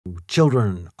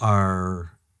children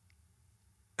are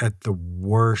at the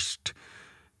worst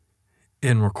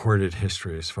in recorded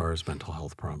history as far as mental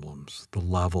health problems. The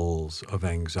levels of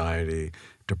anxiety,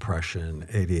 depression,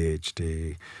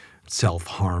 ADHD,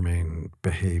 self-harming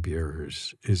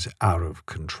behaviors is out of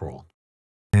control.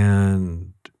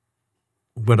 And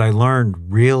what I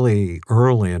learned really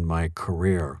early in my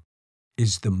career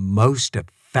is the most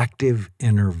effective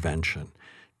intervention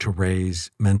to raise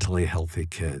mentally healthy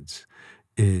kids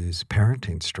is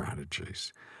parenting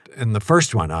strategies. And the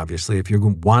first one, obviously, if you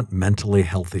want mentally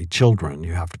healthy children,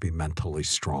 you have to be mentally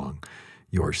strong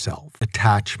yourself.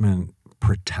 Attachment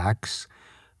protects,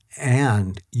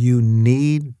 and you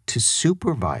need to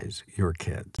supervise your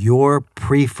kids. Your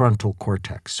prefrontal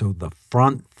cortex, so the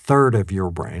front third of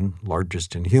your brain,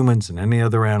 largest in humans and any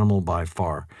other animal by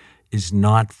far, is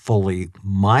not fully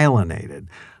myelinated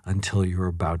until you're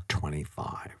about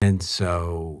 25. And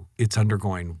so it's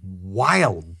undergoing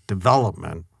wild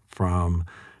development from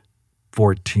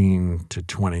 14 to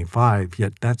 25,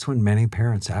 yet that's when many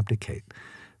parents abdicate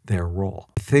their role.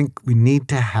 I think we need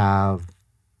to have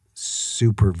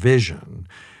supervision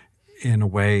in a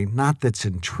way, not that's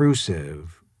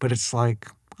intrusive, but it's like,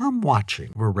 I'm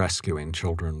watching. We're rescuing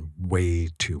children way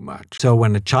too much. So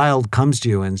when a child comes to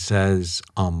you and says,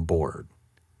 I'm bored,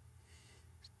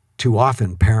 too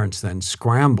often parents then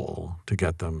scramble to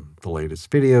get them the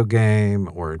latest video game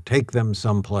or take them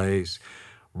someplace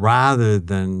rather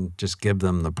than just give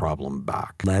them the problem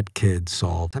back. Let kids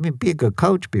solve. Be a good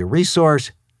coach, be a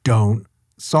resource. Don't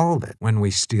solve it when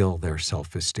we steal their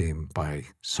self-esteem by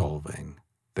solving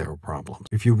their problems.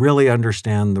 If you really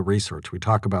understand the research, we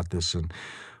talk about this in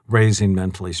Raising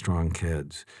Mentally Strong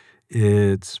Kids,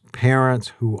 it's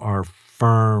parents who are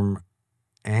firm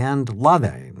and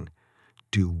loving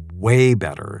do way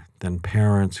better than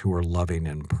parents who are loving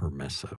and permissive.